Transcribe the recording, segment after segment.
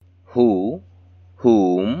Who,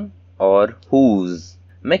 whom और whose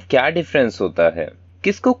में क्या डिफरेंस होता है,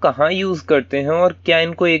 किसको कहाँ यूज करते हैं और क्या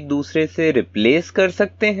इनको एक दूसरे से रिप्लेस कर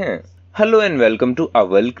सकते हैं। Hello and welcome to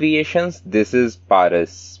aval creations, this is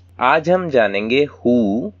पारस। आज हम जानेंगे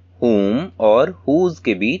हु, whom और whose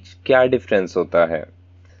के बीच क्या डिफरेंस होता है।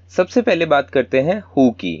 सबसे पहले बात करते हैं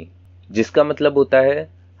हु की, जिसका मतलब होता है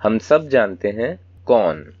हम सब जानते हैं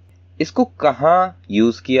कौन। इसको कहाँ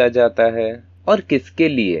यूज किया जाता है और किसके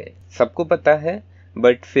लिए सबको पता है,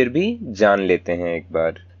 बट फिर भी जान लेते हैं एक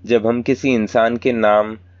बार। जब हम किसी इंसान के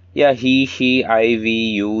नाम या ही, शी, आई, वी,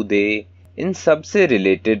 यू, दे इन सब से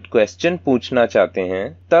रिलेटेड क्वेश्चन पूछना चाहते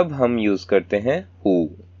हैं तब हम यूज करते हैं who.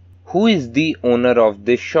 Who is the owner of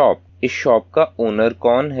this shop, इस शॉप का ओनर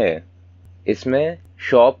कौन है। इसमें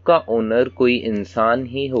शॉप का ओनर कोई इंसान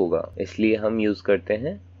ही होगा, इसलिए हम यूज करते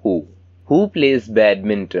हैं who. Who plays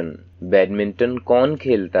badminton, badminton कौन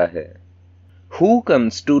खेलता है। Who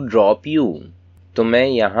comes to drop you, तुम्हें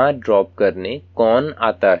यहाँ ड्रॉप करने कौन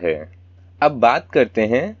आता है। अब बात करते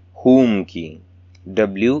हैं whom की,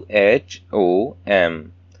 WHOM,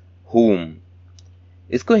 whom।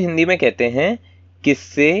 इसको हिंदी में कहते हैं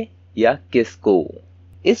किससे या किसको।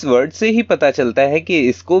 इस वर्ड से ही पता चलता है कि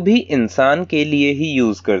इसको भी इंसान के लिए ही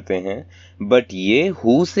यूज करते हैं, बट ये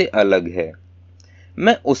हु से अलग है।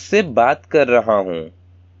 मैं उससे बात कर रहा हूं,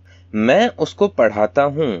 मैं उसको पढ़ाता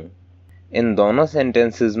हूं। इन दोनों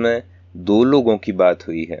सेंटेंसेस में दो लोगों की बात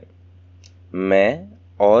हुई है, मैं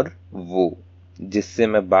और वो, जिससे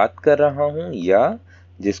मैं बात कर रहा हूं या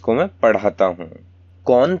जिसको मैं पढ़ाता हूं।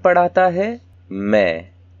 कौन पढ़ाता है, मैं,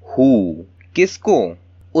 हु। किसको,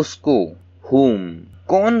 उसको, whom।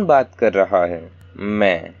 कौन बात कर रहा है,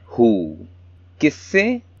 मैं, हु।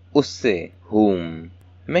 किससे, उससे, whom।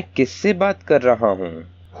 मैं किससे बात कर रहा हूं,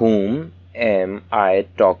 whom am I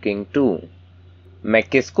talking to। मैं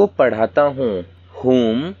किसको पढ़ाता हूं,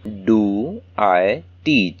 whom do I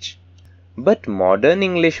teach। But modern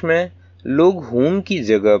English में लोग whom की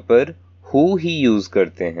जगह पर who ही यूज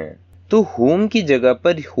करते हैं। तो whom की जगह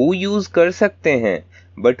पर who यूज कर सकते हैं,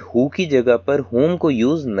 बट who की जगह पर whom को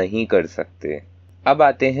यूज नहीं कर सकते। अब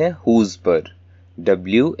आते हैं whose पर,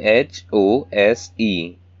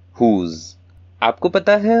 WHOSE, whose। आपको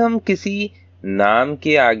पता है हम किसी नाम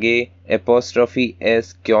के आगे एपोस्ट्रोफी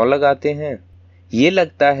एस क्यों लगाते हैं। ये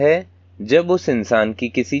लगता है जब उस इंसान की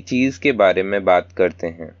किसी चीज के बारे में बात करते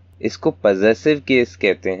हैं। इसको पजेसिव केस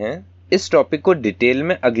कहते हैं। इस टॉपिक को डिटेल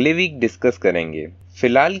में अगले वीक डिस्कस करेंगे।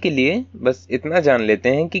 फिलहाल के लिए बस इतना जान लेते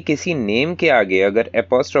हैं कि किसी नेम के आगे अगर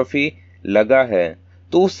एपोस्ट्रोफी लगा है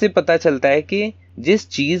तो उससे पता चलता है कि जिस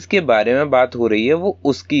चीज के बारे में बात हो रही है वो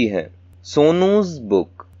उसकी है। सोनूज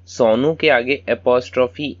बुक, सोनू के आगे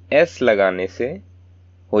एपोस्ट्रोफी एस लगाने से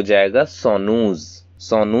हो जाएगा सोनूज,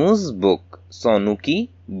 सोनूज बुक, सोनू की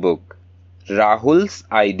बुक। राहुल्स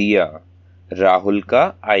आइडिया, राहुल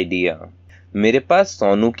का आइडिया। मेरे पास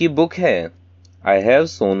सोनू की बुक है, आई हैव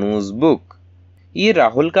सोनूज बुक। ये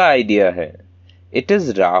राहुल का आइडिया है, इट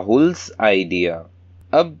इज राहुल्स आइडिया।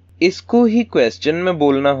 अब इसको ही क्वेश्चन में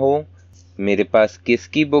बोलना हो, मेरे पास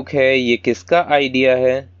किसकी बुक है, ये किसका आइडिया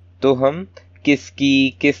है, तो हम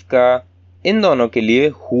किसकी, किसका, इन दोनों के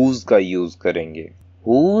लिए whose का यूज करेंगे।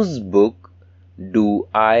 Whose book do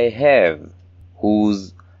I have?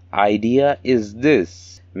 Whose idea is this?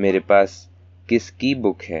 मेरे पास किसकी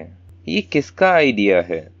बुक है, ये किसका आइडिया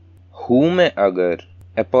है। Who में अगर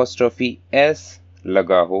एपोस्ट्रोफी एस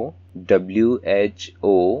लगा हो,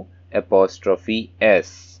 WHO एपोस्ट्रोफी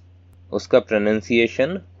एस, उसका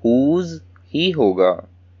प्रोनाउंसिएशन whose ही होगा,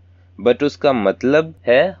 बट उसका मतलब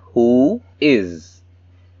है who is,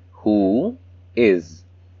 who is।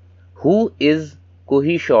 who is को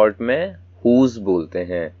ही शॉर्ट में whose बोलते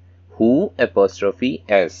हैं, who apostrophe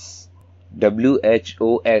S,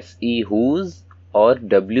 WHOSE whose और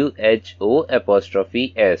WHO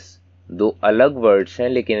एपोस्ट्रोफी एस दो अलग वर्ड्स हैं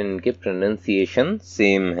लेकिन इनके प्रोनाउंसिएशन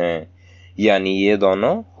सेम हैं, यानी ये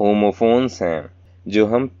दोनों होमोफोन्स हैं जो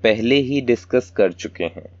हम पहले ही डिस्कस कर चुके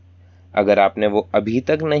हैं। अगर आपने वो अभी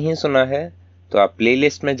तक नहीं सुना है तो आप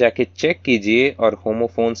प्लेलिस्ट में जाके चेक कीजिए और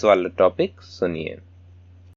होमोफोन्स वाला टॉपिक सुनिए।